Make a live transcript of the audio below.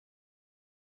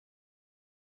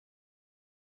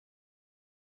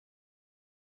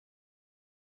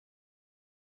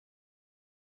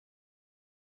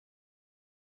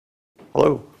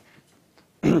Hello.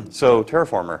 So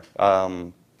Terraformer.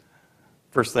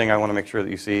 First thing I want to make sure that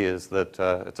you see is that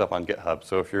it's up on GitHub.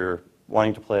 So if you're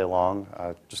wanting to play along,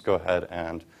 just go ahead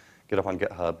and get up on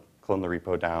GitHub, clone the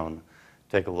repo down,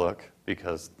 take a look,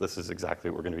 because this is exactly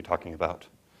what we're going to be talking about.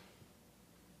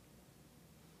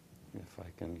 If I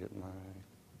can get my...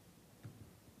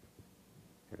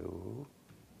 Hello.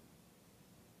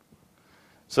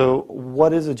 So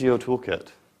what is a Geo Toolkit?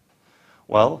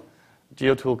 Well,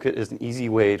 Geo Toolkit is an easy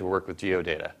way to work with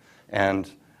geodata.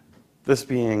 And this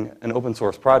being an open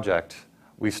source project,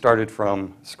 we started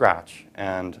from scratch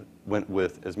and went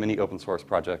with as many open source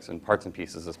projects and parts and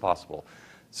pieces as possible.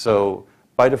 So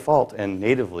by default and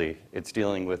natively, it's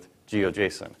dealing with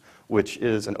GeoJSON, which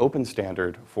is an open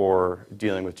standard for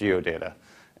dealing with geodata.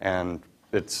 And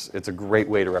it's a great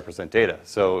way to represent data.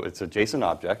 So it's a JSON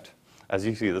object. As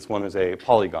you see, this one is a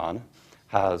polygon,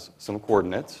 has some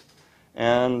coordinates,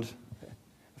 and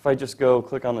if I just go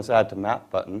click on this Add to Map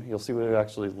button, you'll see what it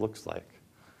actually looks like,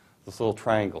 this little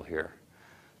triangle here.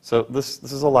 So this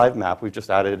is a live map. We've just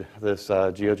added this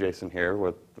GeoJSON here.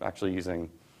 We're actually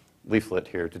using Leaflet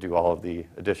here to do all of the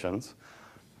additions.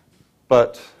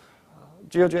 But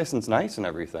GeoJSON's nice and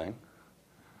everything.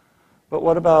 But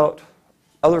what about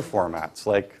other formats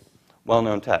like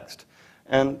well-known text?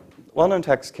 And well-known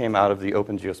text came out of the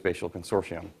Open Geospatial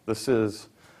Consortium. This is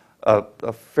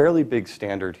a fairly big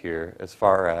standard here as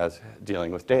far as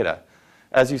dealing with data.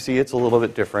 As you see, it's a little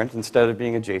bit different. Instead of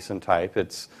being a JSON type,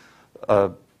 it's a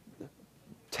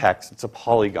text. It's a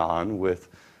polygon with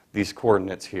these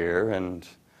coordinates here, and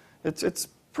it's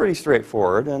pretty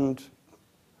straightforward. And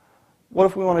what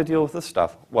if we want to deal with this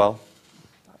stuff? Well,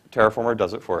 Terraformer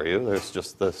does it for you. There's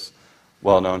just this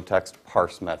well-known text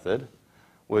parse method,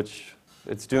 which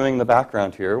it's doing the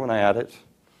background here. When I add it,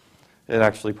 it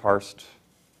actually parsed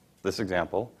this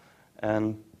example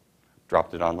and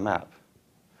dropped it on the map.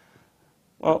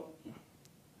 Well,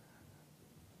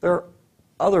 there are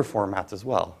other formats as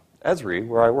well. Esri,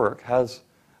 where I work, has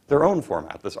their own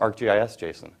format, this ArcGIS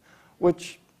JSON,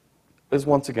 which is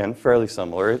once again fairly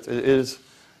similar. It is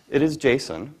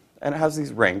JSON, and it has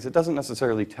these rings. It doesn't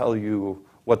necessarily tell you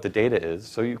what the data is,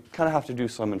 so you kind of have to do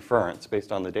some inference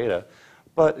based on the data.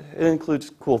 But it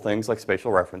includes cool things like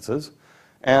spatial references.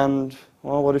 And,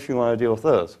 well, what if you want to deal with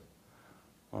those?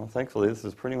 Well, thankfully, this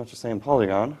is pretty much the same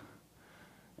polygon.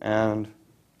 And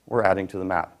we're adding to the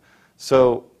map.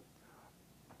 So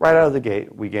right out of the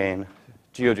gate, we gain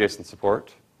GeoJSON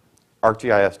support,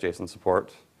 ArcGIS JSON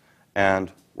support,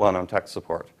 and well-known text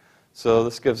support. So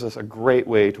this gives us a great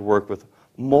way to work with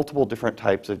multiple different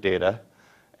types of data.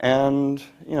 And,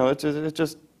 you know, it's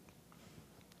just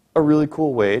a really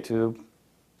cool way to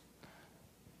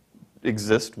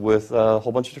exist with a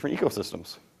whole bunch of different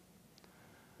ecosystems.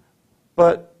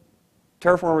 But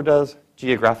Terraformer does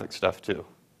geographic stuff too.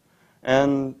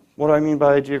 And what do I mean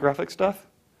by geographic stuff?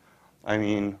 I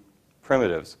mean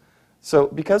primitives. So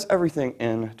because everything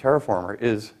in Terraformer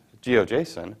is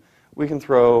GeoJSON, we can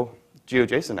throw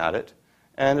GeoJSON at it,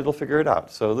 and it'll figure it out.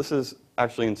 So this is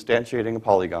actually instantiating a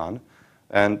polygon.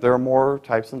 And there are more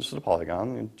types than just a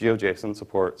polygon. GeoJSON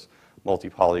supports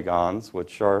multi-polygons,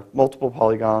 which are multiple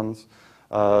polygons.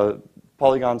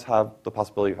 Polygons have the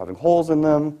possibility of having holes in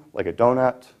them, like a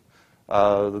donut.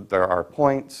 There are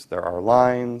points, there are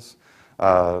lines,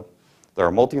 there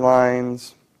are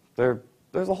multi-lines. There's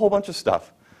a whole bunch of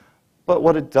stuff. But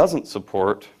what it doesn't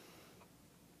support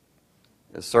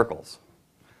is circles.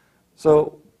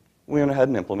 So we went ahead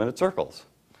and implemented circles.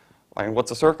 I mean,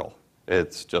 what's a circle?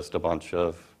 It's just a bunch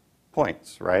of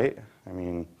points, right? I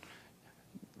mean,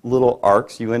 little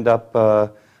arcs. You end up,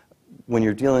 when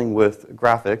you're dealing with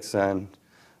graphics and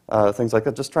things like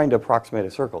that, just trying to approximate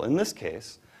a circle. In this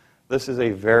case, this is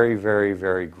a very, very,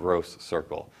 very gross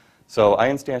circle. So I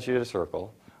instantiated a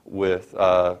circle with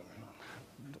our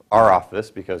office,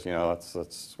 because, you know,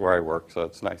 that's where I work, so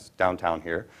it's nice downtown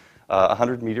here,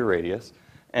 100-meter radius,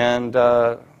 and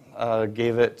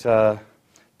gave it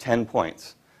 10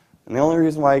 points. And the only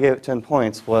reason why I gave it 10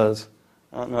 points was,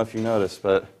 I don't know if you noticed,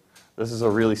 but this is a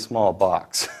really small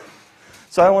box.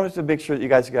 So I wanted to make sure that you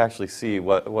guys could actually see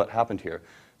what happened here.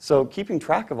 So keeping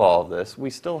track of all of this, we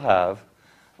still have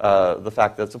the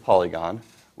fact that it's a polygon.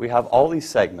 We have all these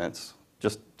segments,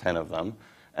 just 10 of them.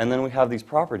 And then we have these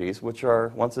properties, which are,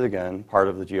 once again, part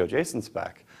of the GeoJSON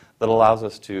spec that allows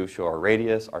us to show our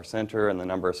radius, our center, and the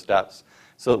number of steps,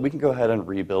 so that we can go ahead and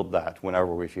rebuild that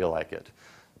whenever we feel like it.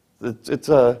 It's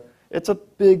a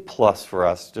big plus for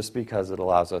us, just because it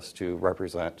allows us to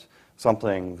represent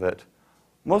something that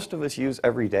most of us use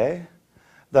every day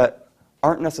that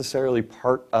aren't necessarily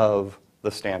part of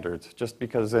the standards, just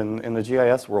because in the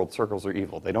GIS world, circles are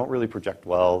evil. They don't really project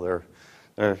well.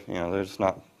 They're just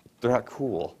not, they're not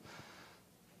cool.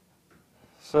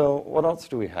 So what else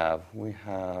do we have? We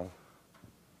have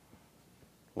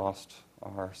lost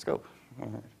our scope. All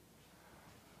right.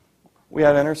 We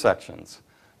have intersections.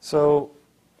 So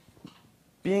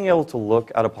being able to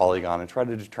look at a polygon and try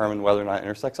to determine whether or not it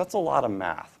intersects, that's a lot of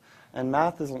math. And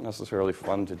math isn't necessarily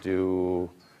fun to do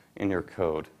in your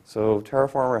code. So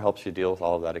Terraformer helps you deal with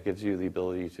all of that. It gives you the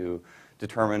ability to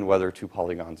determine whether two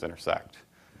polygons intersect.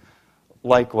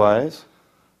 Likewise,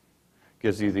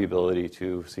 gives you the ability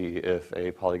to see if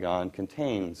a polygon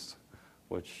contains,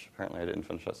 which apparently I didn't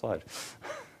finish that slide.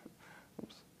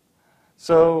 Oops.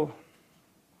 So,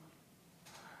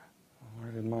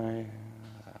 where did my...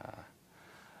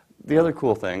 the other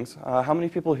cool things. How many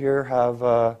people here have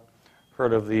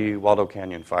heard of the Waldo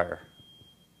Canyon fire?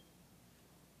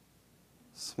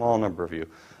 Small number of you.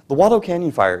 The Waldo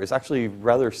Canyon fire is actually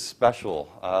rather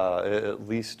special, at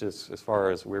least as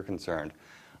far as we're concerned.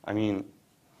 I mean,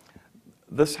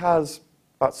 this has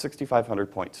about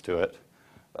 6,500 points to it.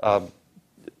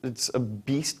 It's a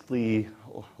beastly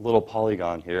little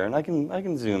polygon here, and I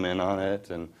can zoom in on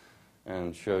it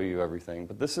and show you everything.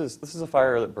 But this is a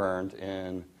fire that burned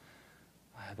in,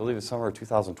 I believe it's summer of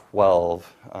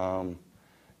 2012.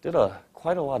 Did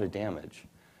quite a lot of damage,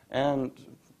 and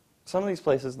some of these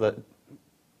places that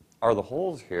are the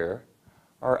holes here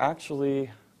are actually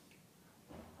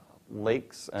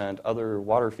lakes and other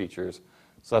water features.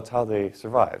 So that's how they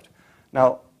survived.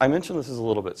 Now, I mentioned this is a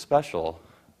little bit special.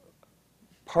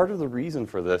 Part of the reason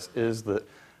for this is that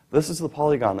this is the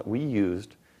polygon that we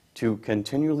used to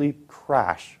continually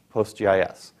crash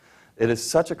PostGIS. It is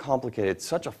such a complicated,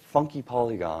 such a funky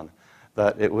polygon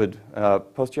that it would,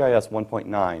 PostGIS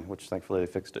 1.9, which thankfully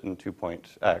they fixed it in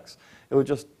 2.x, it would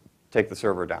just take the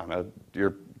server down.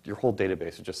 Your whole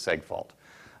database would just seg fault.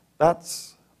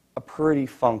 That's a pretty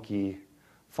funky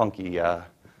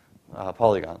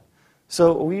polygon.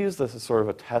 So we use this as sort of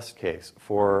a test case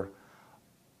for,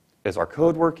 is our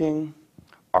code working?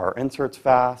 Are inserts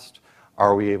fast?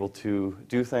 Are we able to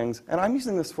do things? And I'm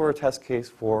using this for a test case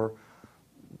for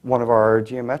one of our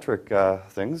geometric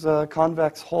things, a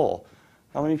convex hole.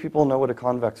 How many people know what a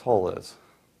convex hole is?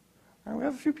 All right, we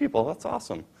have a few people. That's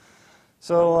awesome.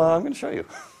 So I'm going to show you.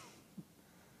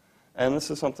 And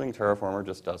this is something Terraformer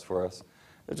just does for us.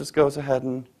 It just goes ahead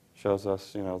and shows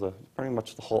us, pretty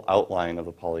much the whole outline of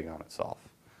the polygon itself.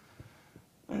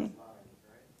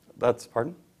 That's,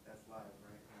 pardon? That's live,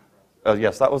 right?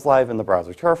 Yes, that was live in the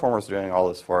browser. Terraformer is doing all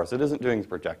this for us. It isn't doing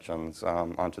projections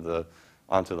onto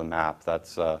the map.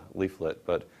 That's Leaflet,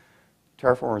 but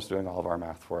Terraformer is doing all of our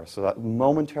math for us. So that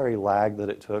momentary lag that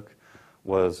it took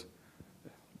was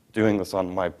doing this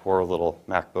on my poor little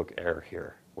MacBook Air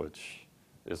here, which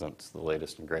isn't the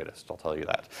latest and greatest, I'll tell you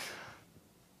that.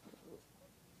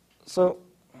 So,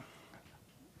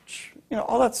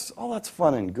 all that's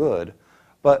fun and good,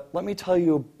 but let me tell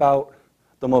you about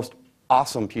the most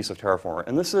awesome piece of Terraformer.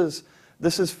 And this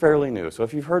is fairly new. So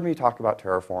if you've heard me talk about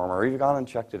Terraformer, or you've gone and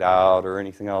checked it out, or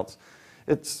anything else,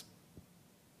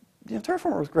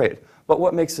 Terraformer is great. But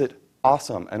what makes it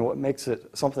awesome and what makes it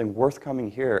something worth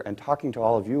coming here and talking to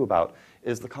all of you about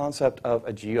is the concept of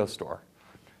a geostore.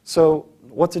 So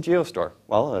what's a geostore?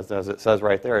 Well, as it says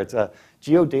right there, it's a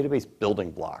geodatabase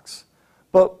building blocks.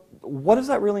 But what does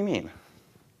that really mean?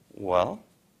 Well,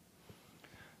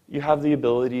 you have the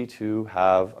ability to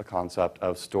have a concept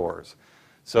of stores.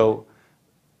 So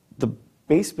the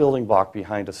base building block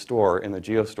behind a store in the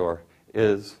geostore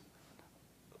is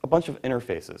a bunch of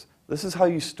interfaces. This is how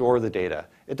you store the data.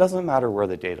 It doesn't matter where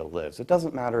the data lives. It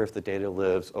doesn't matter if the data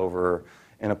lives over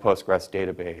in a Postgres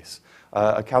database,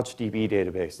 a CouchDB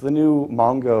database, the new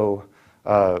Mongo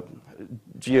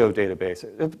geo database.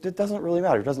 It doesn't really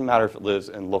matter. It doesn't matter if it lives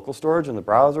in local storage in the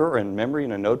browser or in memory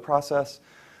in a node process.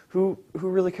 Who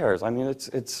really cares? I mean,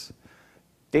 it's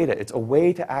data. It's a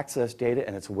way to access data,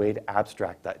 and it's a way to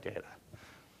abstract that data.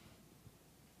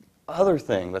 Other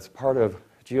thing that's part of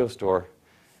GeoStore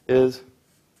is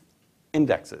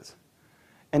indexes.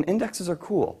 And indexes are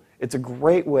cool. It's a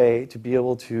great way to be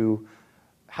able to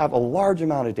have a large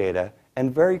amount of data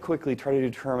and very quickly try to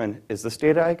determine, is this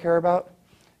data I care about?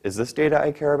 Is this data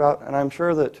I care about? And I'm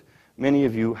sure that many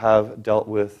of you have dealt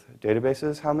with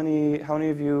databases. How many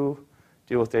of you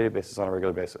deal with databases on a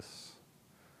regular basis?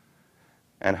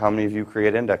 And how many of you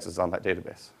create indexes on that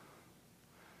database?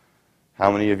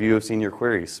 How many of you have seen your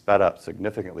queries sped up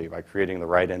significantly by creating the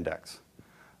right index?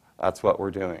 That's what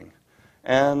we're doing.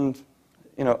 And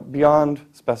beyond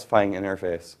specifying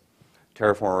interface,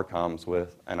 Terraformer comes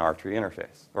with an R tree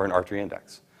interface, or an R tree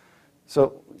index.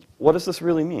 So what does this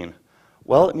really mean?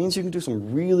 Well, it means you can do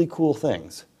some really cool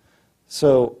things.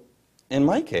 So in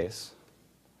my case,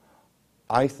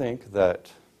 I think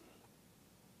that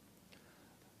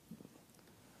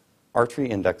archery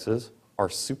indexes are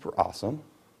super awesome,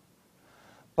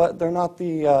 but they're not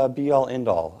the be-all,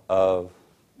 end-all of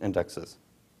indexes.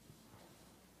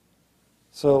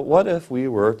 So what if we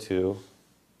were to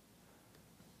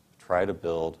try to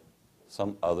build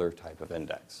some other type of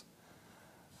index?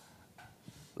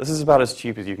 This is about as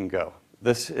cheap as you can go.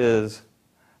 This is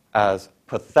as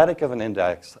pathetic of an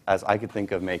index as I could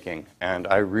think of making, and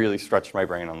I really stretched my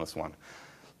brain on this one.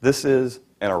 This is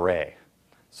an array.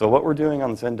 So what we're doing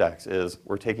on this index is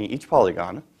we're taking each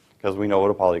polygon, because we know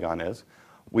what a polygon is.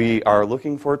 We are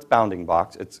looking for its bounding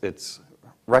box, its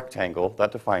rectangle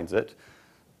that defines it.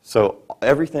 So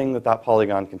everything that that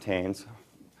polygon contains,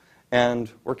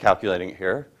 and we're calculating it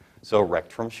here. So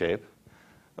rect from shape.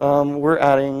 We're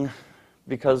adding,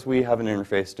 because we have an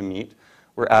interface to meet,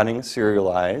 we're adding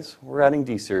serialize, we're adding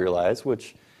deserialize,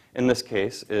 which in this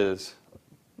case is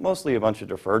mostly a bunch of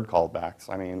deferred callbacks.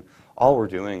 I mean, all we're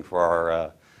doing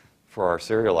for our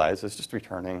serialize is just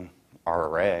returning our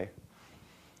array.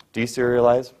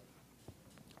 Deserialize,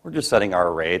 we're just setting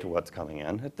our array to what's coming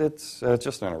in. It's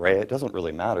just an array. It doesn't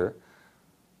really matter.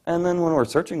 And then when we're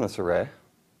searching this array,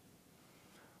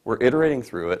 we're iterating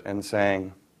through it and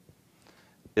saying,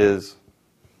 is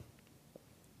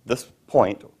this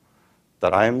point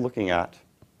that I am looking at,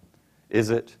 is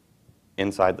it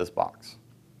inside this box?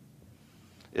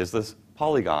 Is this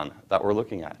polygon that we're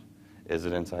looking at, is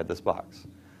it inside this box?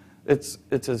 It's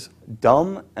as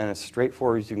dumb and as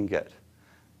straightforward as you can get.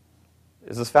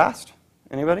 Is this fast?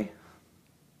 Anybody?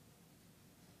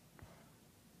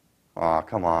 Aw,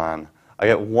 come on. I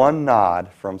get one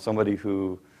nod from somebody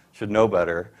who should know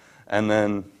better, and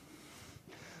then,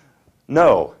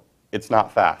 no, it's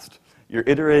not fast. You're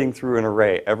iterating through an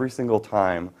array every single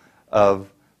time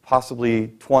of possibly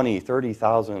 20,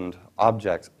 30,000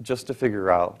 objects just to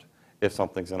figure out if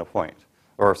something's in a point,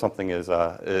 or if something is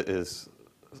that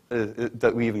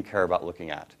we even care about looking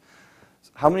at.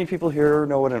 How many people here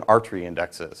know what an archery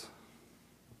index is?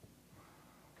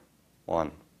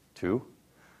 1, 2,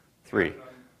 3.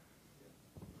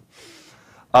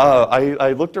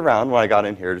 I looked around when I got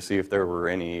in here to see if there were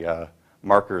any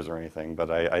markers or anything,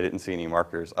 but I didn't see any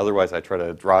markers. Otherwise, I try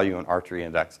to draw you an archery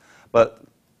index. But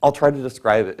I'll try to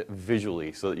describe it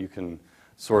visually so that you can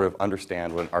sort of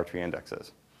understand what an archery index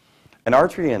is. An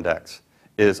archery index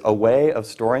is a way of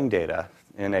storing data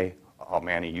in a, oh,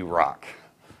 Manny, you rock.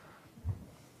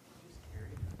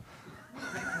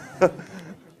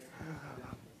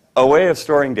 A way of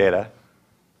storing data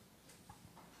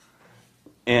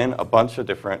in a bunch of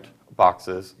different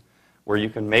boxes where you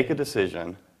can make a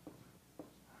decision,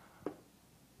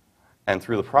 and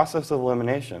through the process of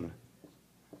elimination,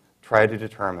 try to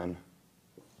determine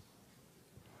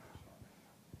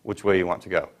which way you want to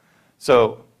go.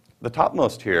 So the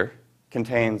topmost here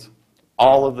contains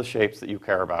all of the shapes that you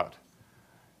care about.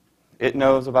 It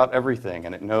knows about everything,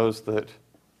 and it knows that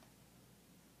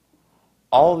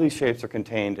all of these shapes are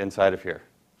contained inside of here.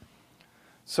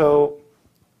 So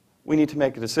we need to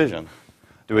make a decision.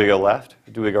 Do we go left?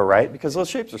 Do we go right? Because those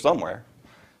shapes are somewhere.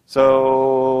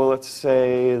 So let's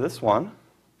say this one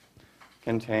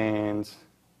contains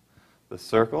the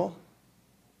circle,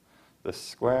 the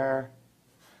square,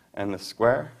 and the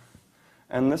square.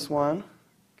 And this one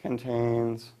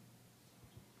contains,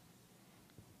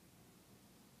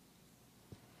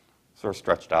 sort of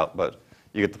stretched out, but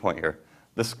you get the point here,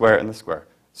 the square and the square.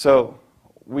 So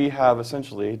we have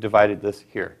essentially divided this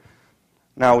here.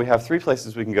 Now we have 3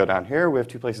 places we can go down here. We have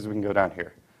 2 places we can go down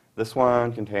here. This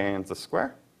one contains the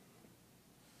square.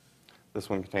 This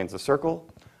one contains the circle.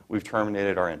 We've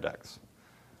terminated our index.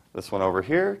 This one over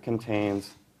here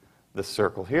contains the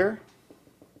circle here,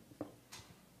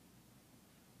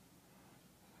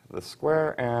 the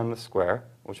square, and the square,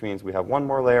 which means we have one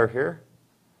more layer here.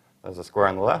 There's a square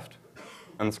on the left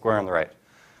and the square on the right.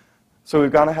 So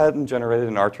we've gone ahead and generated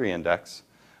an archery index.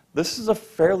 This is a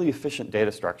fairly efficient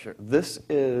data structure. This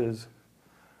is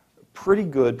pretty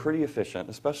good, pretty efficient,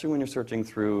 especially when you're searching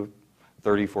through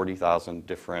 30, 40,000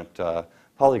 different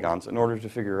polygons in order to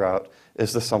figure out,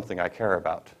 is this something I care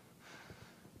about?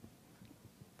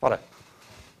 What? Sorry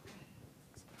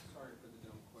for the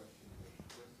dumb question.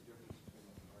 What's the difference between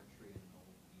an archery and an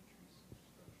matrix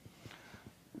structure?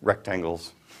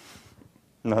 Rectangles.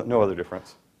 No other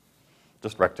difference.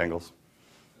 Just rectangles. So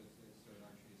an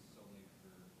archery is solely for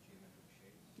geometric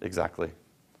shapes? Exactly.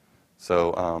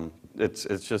 So it's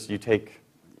just you take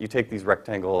these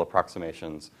rectangle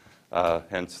approximations,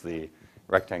 hence the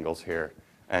rectangles here,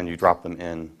 and you drop them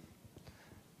in,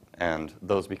 and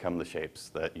those become the shapes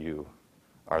that you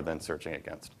are then searching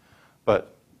against.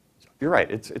 But you're right,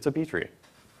 it's a B tree.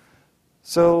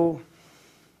 So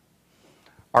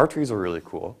our trees are really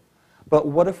cool. But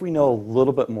what if we know a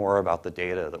little bit more about the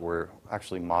data that we're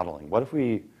actually modeling? What if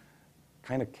we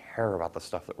kind of care about the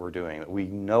stuff that we're doing, that we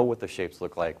know what the shapes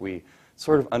look like, we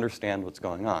sort of understand what's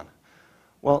going on?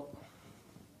 Well,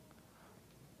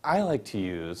 I like to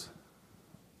use,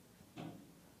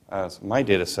 as my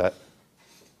data set,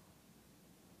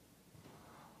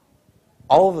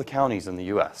 all of the counties in the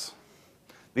US.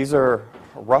 These are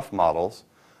rough models,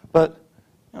 but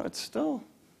it's still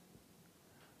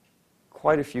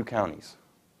quite a few counties.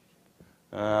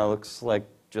 Looks like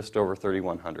just over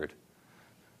 3,100.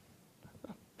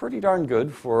 Pretty darn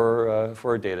good for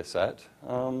a data set.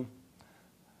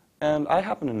 And I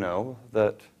happen to know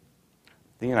that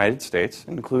the United States,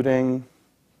 including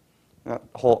the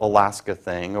whole Alaska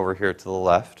thing over here to the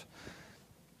left,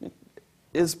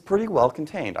 is pretty well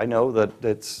contained. I know that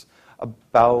it's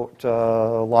about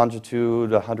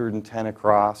longitude 110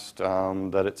 across,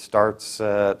 that it starts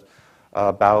at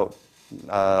about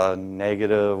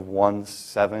negative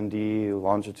 170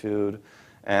 longitude,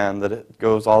 and that it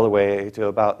goes all the way to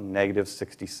about negative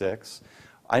 66.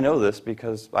 I know this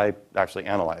because I actually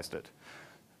analyzed it.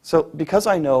 So because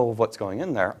I know what's going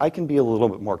in there, I can be a little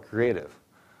bit more creative.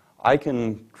 I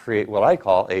can create what I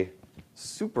call a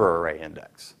super array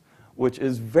index, which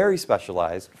is very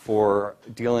specialized for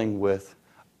dealing with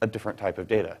a different type of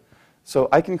data. So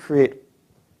I can create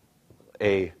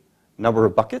a number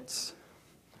of buckets,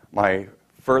 my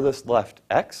furthest left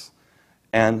x,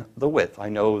 and the width. I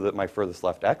know that my furthest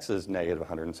left x is negative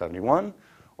 171,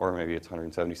 or maybe it's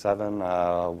 177.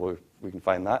 We can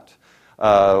find that.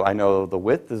 I know the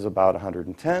width is about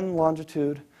 110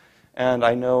 longitude, and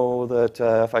I know that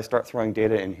if I start throwing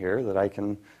data in here, that I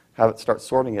can have it start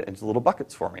sorting it into little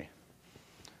buckets for me.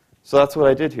 So that's what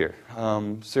I did here.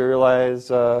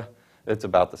 Serialize, it's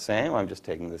about the same. I'm just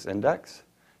taking this index.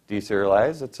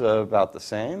 Deserialize, it's about the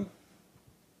same.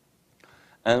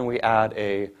 And we add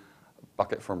a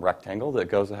bucket from rectangle that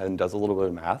goes ahead and does a little bit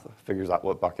of math, figures out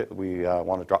what bucket we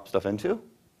want to drop stuff into.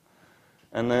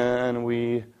 And then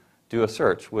we do a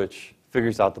search, which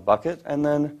figures out the bucket and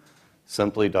then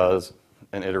simply does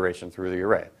an iteration through the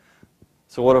array.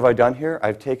 So what have I done here?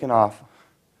 I've taken off,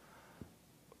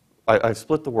 I've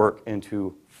split the work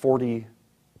into 40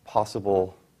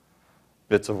 possible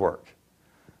bits of work.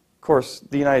 Of course,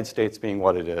 the United States being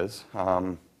what it is,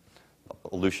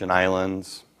 Aleutian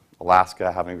Islands,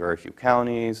 Alaska having very few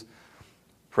counties,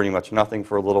 pretty much nothing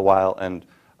for a little while, and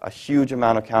a huge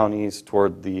amount of counties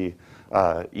toward the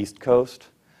East Coast.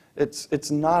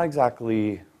 It's not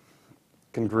exactly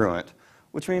congruent,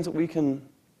 which means that we can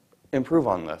improve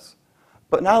on this.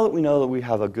 But now that we know that we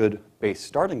have a good base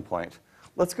starting point,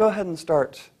 let's go ahead and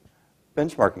start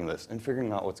benchmarking this and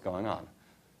figuring out what's going on.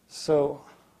 So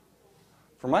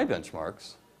for my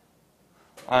benchmarks,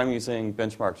 I'm using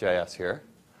benchmark.js here.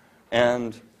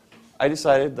 And I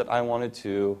decided that I wanted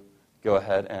to go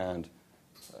ahead and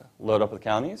load up the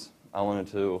counties. I wanted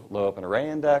to load up an array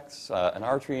index, an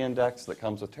R-tree index that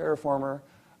comes with Terraformer,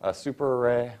 a super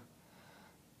array.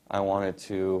 I wanted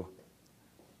to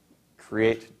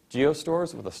create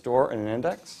geostores with a store and an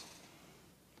index,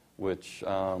 which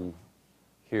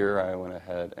here I went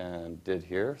ahead and did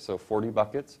here. So 40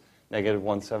 buckets, negative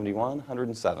 171,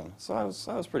 107. So I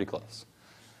was pretty close.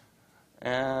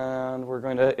 And we're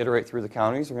going to iterate through the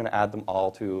counties. We're going to add them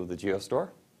all to the geostore.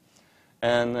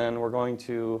 And then we're going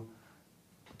to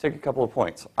take a couple of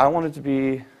points. I want it to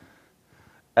be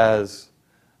as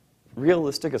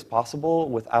realistic as possible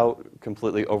without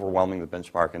completely overwhelming the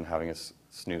benchmark and having us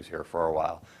snooze here for a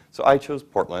while. So I chose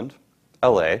Portland,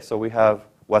 LA, so we have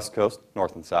West Coast,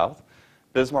 North and South,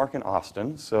 Bismarck and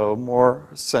Austin, so more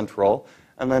central,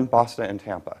 and then Boston and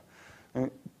Tampa. And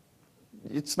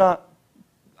it's not,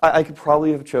 I could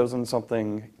probably have chosen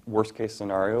something worst case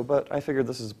scenario, but I figured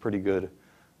this is a pretty good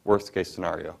worst case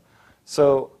scenario.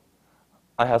 So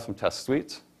I have some test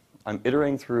suites. I'm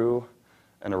iterating through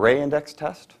an array index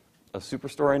test, a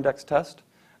superstore index test,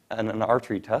 and an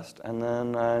R-tree test, and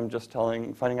then I'm just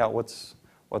finding out what's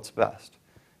best.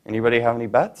 Anybody have any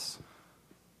bets?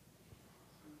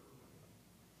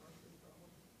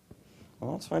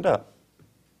 Well, let's find out.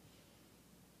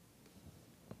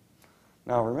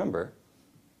 Now remember,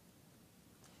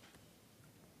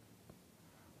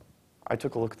 I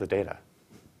took a look at the data.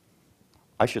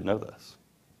 I should know this.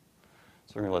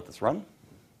 So we're going to let this run.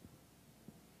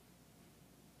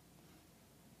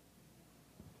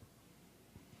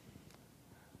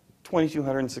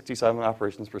 (2,267)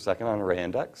 operations per second on array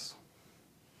index,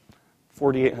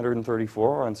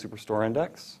 4,834 on superstore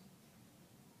index,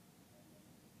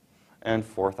 and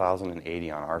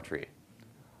 4,080 on our tree.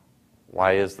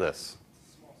 Why is this?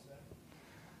 Small set.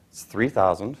 It's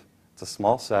 3,000. It's a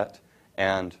small set.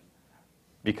 And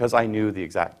because I knew the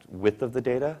exact width of the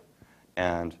data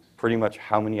and pretty much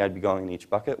how many I'd be going in each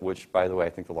bucket, which, by the way, I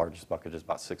think the largest bucket is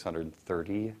about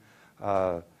 630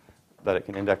 that it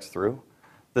can index through,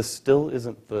 this still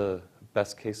isn't the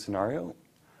best case scenario.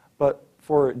 But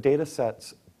for data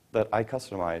sets that I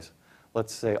customize,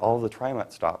 let's say all the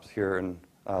TriMet stops here in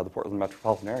the Portland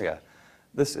metropolitan area,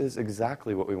 this is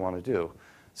exactly what we want to do.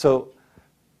 So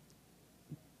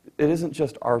it isn't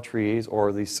just R trees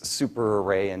or these super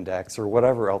array index or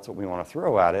whatever else that we want to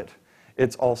throw at it.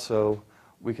 It's also,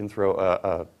 we can throw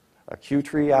a Q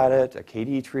tree at it, a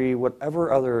KD tree,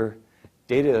 whatever other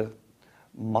data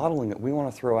modeling that we want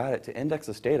to throw at it to index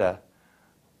this data,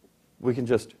 we can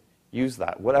just use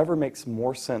that. Whatever makes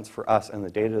more sense for us and the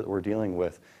data that we're dealing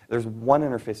with, there's one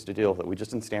interface to deal with it. We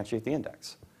just instantiate the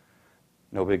index.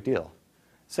 No big deal.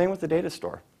 Same with the data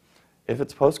store. If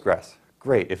it's Postgres,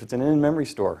 great. If it's an in-memory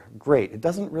store, great. It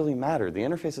doesn't really matter. The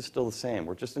interface is still the same.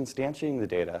 We're just instantiating the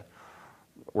data.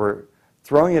 We're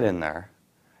throwing it in there.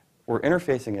 We're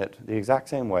interfacing it the exact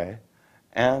same way.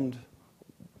 And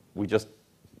we just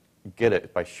get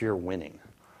it by sheer winning.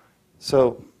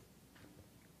 So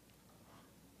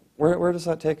where does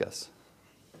that take us?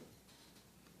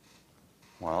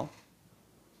 Well,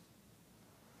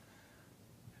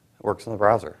 it works in the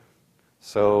browser.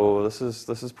 So this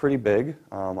is pretty big.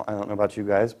 I don't know about you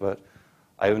guys, but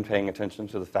I've been paying attention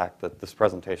to the fact that this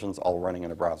presentation is all running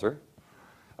in a browser.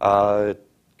 It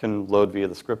can load via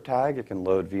the script tag. It can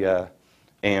load via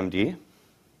AMD.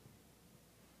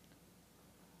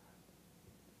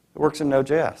 It works in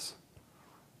Node.js.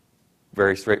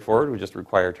 Very straightforward. We just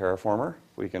require Terraformer.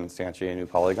 We can instantiate a new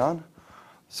polygon.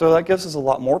 So that gives us a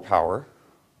lot more power.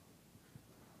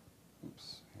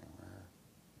 Oops.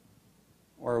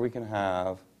 Or we can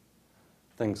have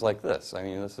things like this. I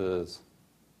mean, this is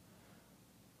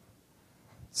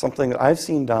something that I've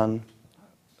seen done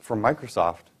from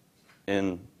Microsoft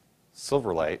in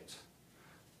Silverlight.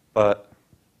 But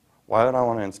why would I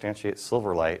want to instantiate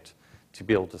Silverlight to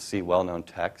be able to see well-known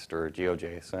text or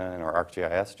GeoJSON or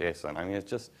ArcGIS JSON? I mean, it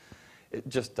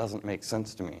just doesn't make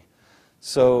sense to me.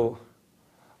 So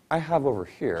I have over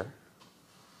here,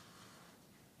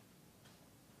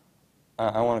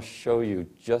 I want to show you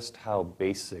just how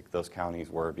basic those counties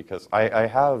were, because I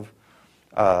have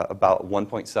about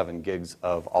 1.7 gigs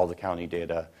of all the county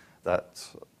data.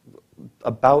 That's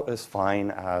about as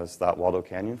fine as that Waldo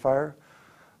Canyon fire,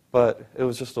 but it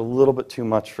was just a little bit too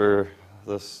much for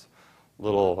this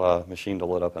little machine to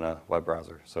load up in a web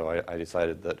browser. So I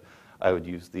decided that I would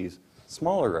use these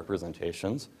smaller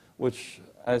representations, which,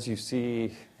 as you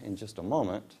see in just a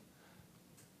moment,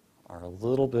 are a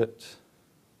little bit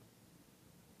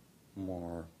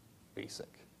more basic.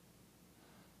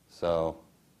 So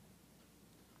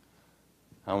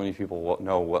how many people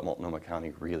know what Multnomah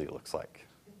County really looks like?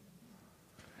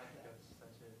 I think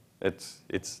that's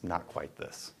it. It's not quite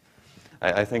this.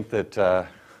 I think that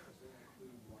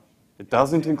it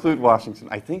doesn't include Washington.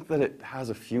 I think that it has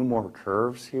a few more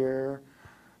curves here,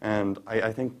 and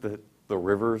I think that the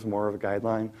river is more of a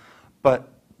guideline.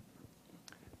 But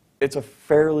it's a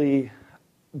fairly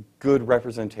good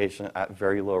representation at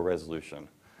very low resolution.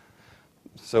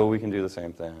 So we can do the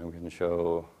same thing. We can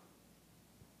show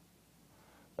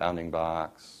bounding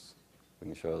box. We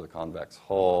can show the convex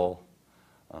hull.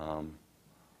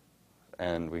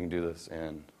 And we can do this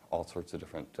in all sorts of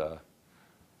different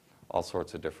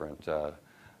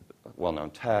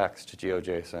well-known text,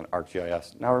 GeoJSON,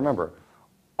 ArcGIS. Now remember,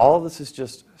 all of this is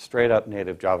just straight up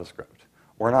native JavaScript.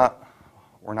 We're not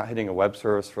hitting a web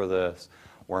service for this.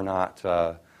 We're not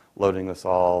loading this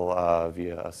all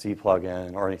via a C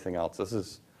plugin or anything else. This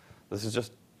is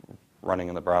just running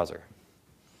in the browser.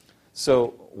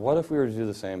 So what if we were to do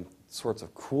the same sorts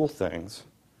of cool things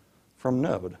from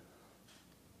Node?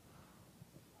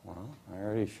 Well, I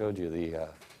already showed you the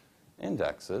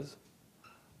indexes,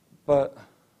 but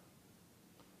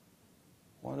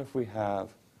what if we have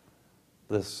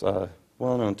this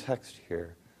well-known text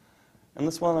here? And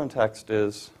this well-known text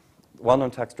is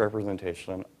well-known text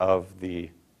representation of the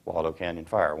Waldo Canyon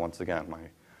fire. Once again, my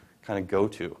kind of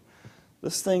go-to.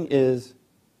 This thing is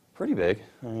pretty big.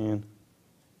 I mean,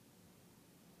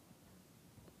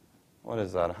 what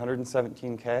is that,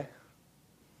 117K?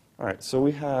 All right, so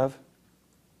we have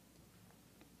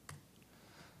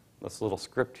this little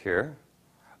script here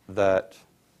that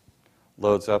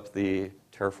loads up the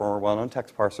Terraformer well-known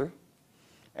text parser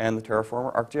and the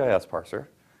Terraformer ArcGIS parser.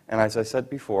 And as I said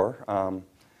before,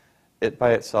 it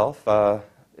by itself, the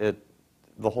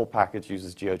whole package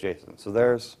uses GeoJSON. So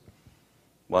there's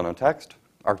well-known text,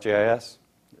 ArcGIS,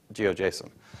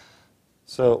 GeoJSON.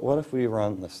 So what if we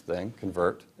run this thing,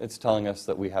 convert? It's telling us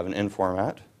that we have an in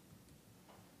format.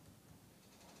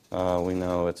 We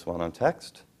know it's well-known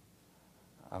text.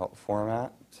 Out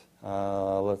format.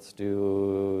 Let's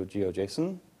do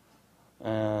GeoJSON.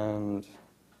 And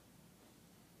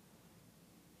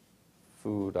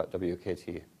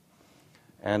foo.wkt.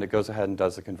 And it goes ahead and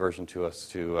does the conversion to us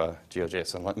to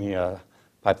GeoJSON. Let me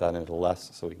pipe that into less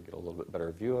so we can get a little bit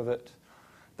better view of it.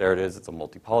 There it is. It's a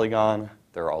multi-polygon.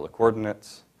 There are all the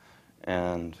coordinates.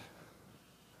 And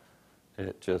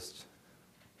it just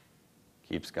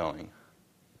keeps going.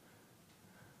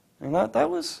 And that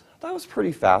was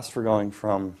pretty fast for going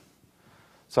from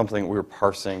something we were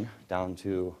parsing down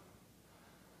to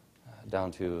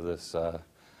this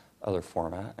other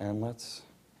format. And let's,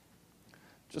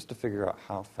 just to figure out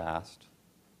how fast,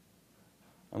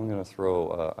 I'm going to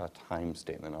throw a time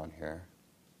statement on here.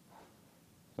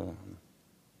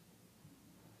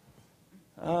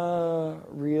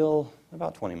 Real,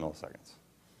 about 20 milliseconds.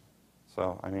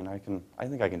 So, I mean, I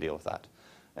think I can deal with that.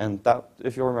 And that,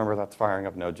 if you'll remember, that's firing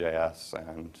up Node.js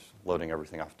and loading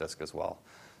everything off disk as well.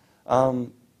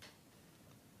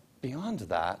 Beyond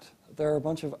that, there are a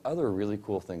bunch of other really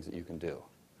cool things that you can do.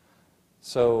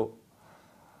 So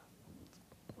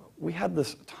we had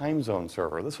this time zone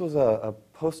server. This was a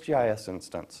PostGIS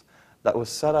instance that was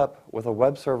set up with a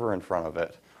web server in front of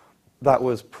it that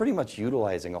was pretty much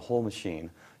utilizing a whole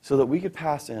machine so that we could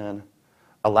pass in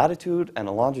a latitude and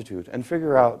a longitude and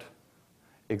figure out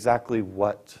exactly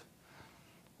what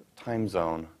time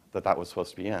zone that was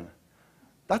supposed to be in.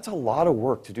 That's a lot of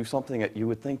work to do something that you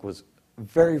would think was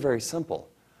very, very simple.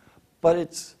 But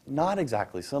it's not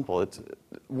exactly simple.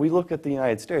 We look at the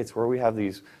United States where we have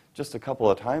these just a couple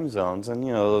of time zones and,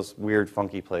 you know, those weird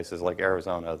funky places like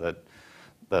Arizona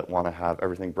that want to have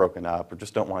everything broken up or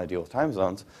just don't want to deal with time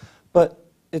zones. But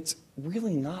it's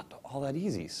really not all that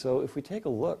easy. So if we take a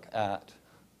look at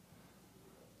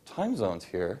time zones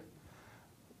here,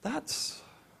 that's,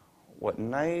 what,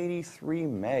 93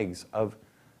 megs of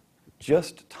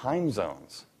just time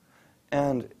zones.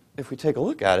 And if we take a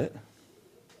look at it,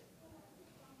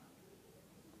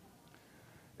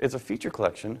 it's a feature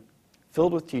collection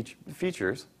filled with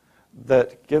features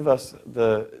that give us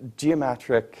the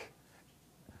geometric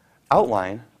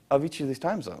outline of each of these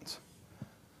time zones.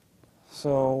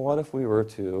 So what if we were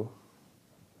to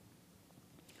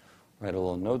write a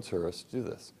little node service to do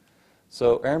this?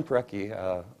 So Aaron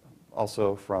Parecki,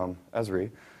 also from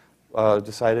Esri,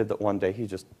 decided that one day he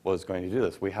just was going to do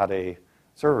this. We had a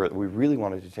server that we really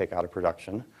wanted to take out of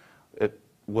production. It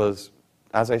was,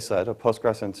 as I said, a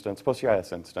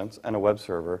PostGIS instance, and a web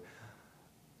server,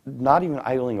 not even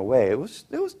idling away. It was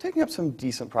taking up some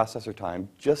decent processor time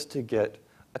just to get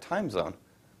a time zone.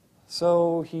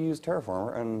 So he used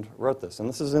Terraformer and wrote this. And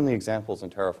this is in the examples in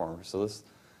Terraformer. So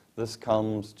this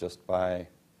comes just by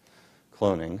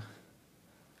cloning.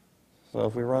 So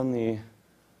if we run the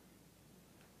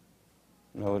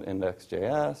node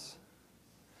index.js,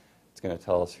 it's going to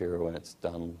tell us here when it's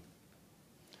done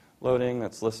loading.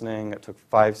 It's listening. It took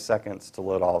 5 seconds to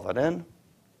load all of that in.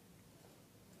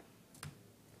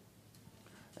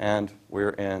 And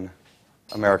we're in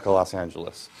America, Los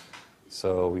Angeles.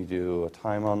 So we do a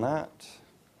time on that.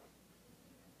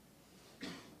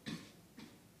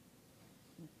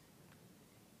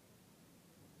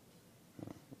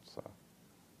 So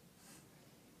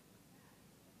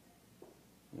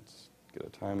let's get a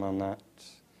time on that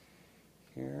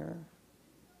here.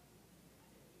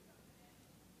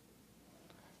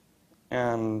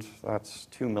 And that's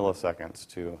 2 milliseconds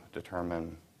to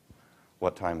determine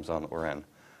what time zone that we're in,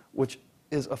 which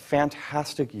is a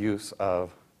fantastic use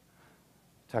of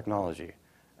technology.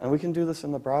 And we can do this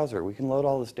in the browser. We can load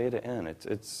all this data in.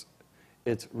 It's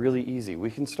really easy. We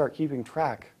can start keeping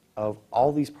track of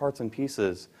all these parts and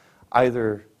pieces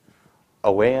either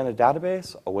away in a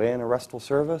database, away in a RESTful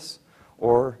service,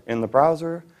 or in the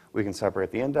browser. We can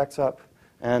separate the index up,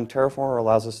 and Terraformer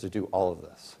allows us to do all of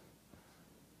this.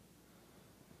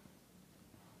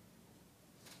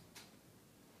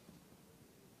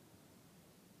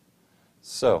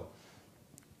 So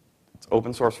it's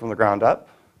open source from the ground up.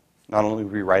 Not only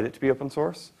did we write it to be open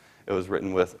source, it was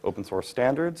written with open source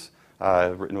standards,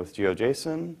 written with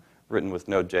GeoJSON, written with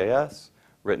Node.js,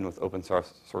 written with open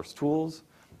source tools,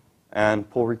 and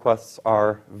pull requests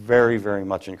are very, very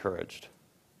much encouraged.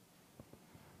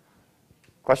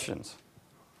 Questions?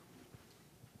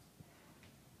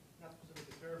 Not specific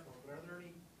to Terraform, but are there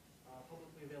any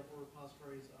publicly available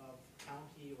repositories of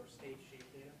county or state shape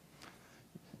data?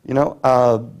 You know,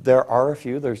 there are a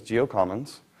few. There's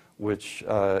GeoCommons, which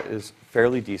is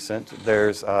fairly decent.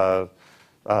 There's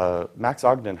Max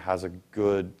Ogden has a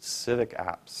good civic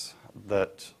apps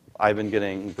that I've been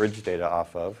getting bridge data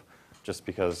off of just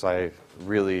because I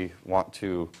really want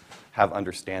to have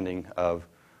understanding of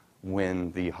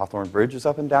when the Hawthorne Bridge is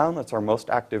up and down. That's our most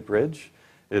active bridge.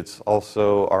 It's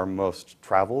also our most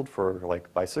traveled for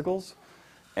like bicycles.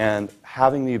 And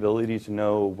having the ability to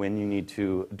know when you need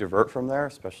to divert from there,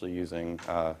 especially using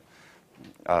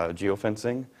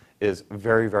geofencing, is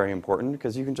very, very important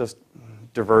because you can just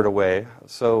divert away.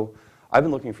 So I've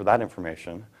been looking for that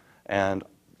information, and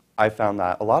I found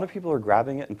that a lot of people are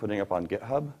grabbing it and putting it up on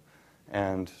GitHub.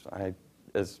 And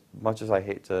as much as I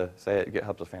hate to say it,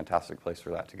 GitHub's a fantastic place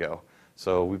for that to go.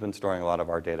 So we've been storing a lot of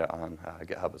our data on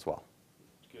GitHub as well.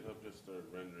 GitHub just started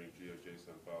rendering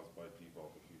GeoJSON files by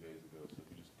default a few days ago. So if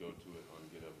you just go to it on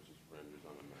GitHub, it just renders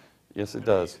on a map. Yes, it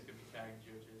does. It could be tagged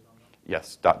GeoJSON.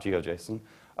 Yes, .geojson.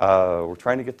 We're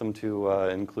trying to get them to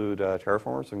include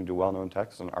Terraformer, so we can do well-known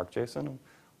text and ArcJSON.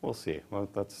 We'll see. Well,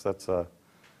 that's a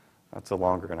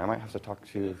longer one. I might have to talk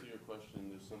to To your question,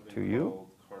 there's something to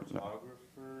you? called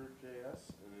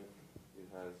Cartographer.js, and it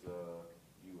has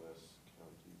U.S.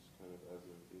 counties kind of as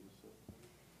a data set.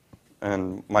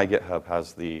 And my GitHub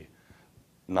has the,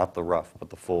 not the rough, but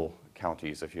the full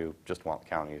counties. If you just want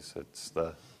counties, it's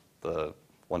the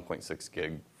 1.6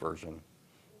 gig version.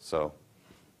 So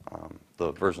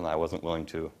the version I wasn't willing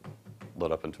to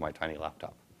load up into my tiny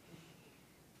laptop.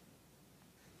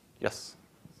 Yes?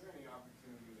 Is there any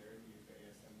opportunity there to use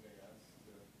ASM.js to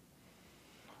do your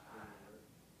work?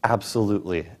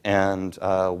 Absolutely. And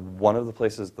one of the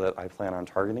places that I plan on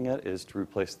targeting it is to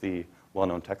replace the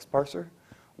well-known text parser,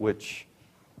 which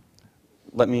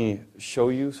let me show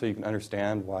you so you can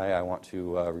understand why I want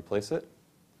to replace it.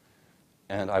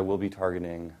 And I will be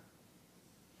targeting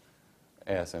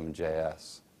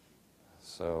ASM.js.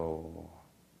 So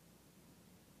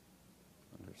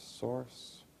under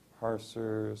source,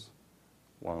 parsers,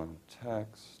 well-known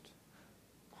text,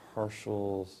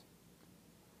 partials.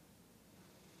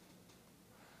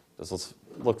 Does this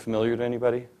look familiar to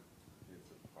anybody?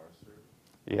 It's a parser.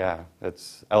 Yeah,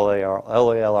 it's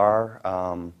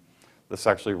LALR. This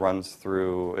actually runs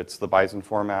through, it's the Bison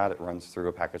format. It runs through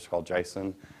a package called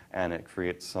JSON, and it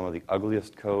creates some of the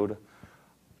ugliest code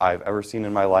I've ever seen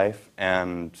in my life.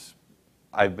 And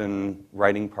I've been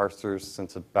writing parsers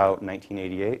since about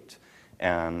 1988,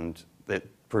 and it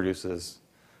produces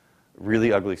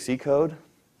really ugly C code.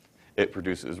 It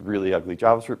produces really ugly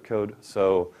JavaScript code.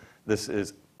 So this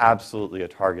is absolutely a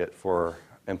target for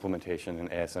implementation in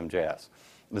ASM.js.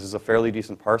 This is a fairly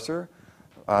decent parser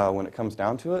when it comes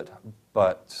down to it,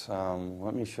 but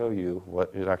let me show you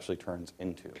what it actually turns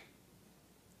into.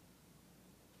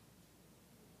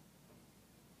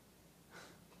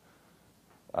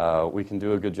 We can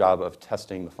do a good job of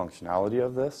testing the functionality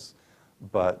of this,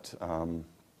 but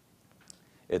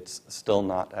it's still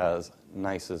not as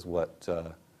nice as what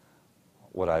I'd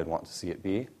want to see it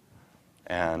be.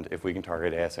 And if we can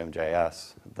target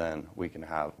ASM.js, then we can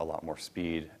have a lot more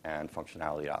speed and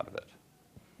functionality out of it.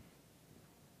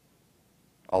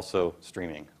 Also,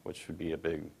 streaming, which would be a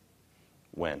big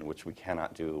win, which we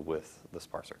cannot do with this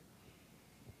parser.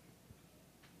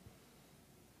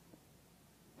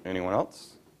 Anyone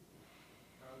else?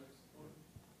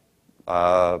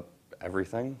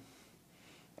 Everything.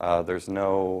 There's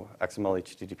no XML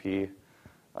HTTP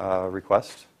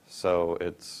request, so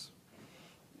it's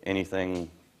anything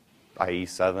IE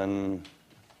 7.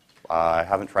 I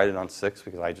haven't tried it on 6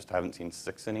 because I just haven't seen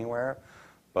 6 anywhere,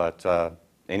 but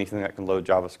anything that can load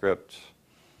JavaScript,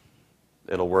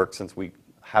 it'll work since we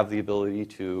have the ability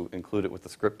to include it with the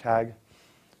script tag.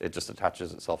 It just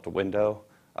attaches itself to window.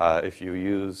 If you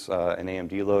use an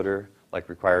AMD loader like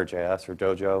Require.js or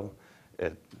Dojo,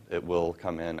 it will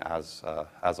come in as a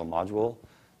module,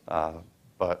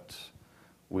 but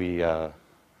we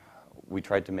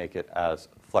tried to make it as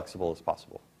flexible as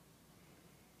possible.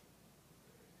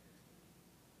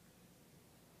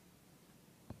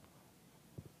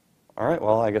 All right,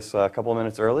 well, I guess a couple of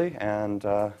minutes early, and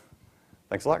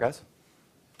thanks a lot, guys.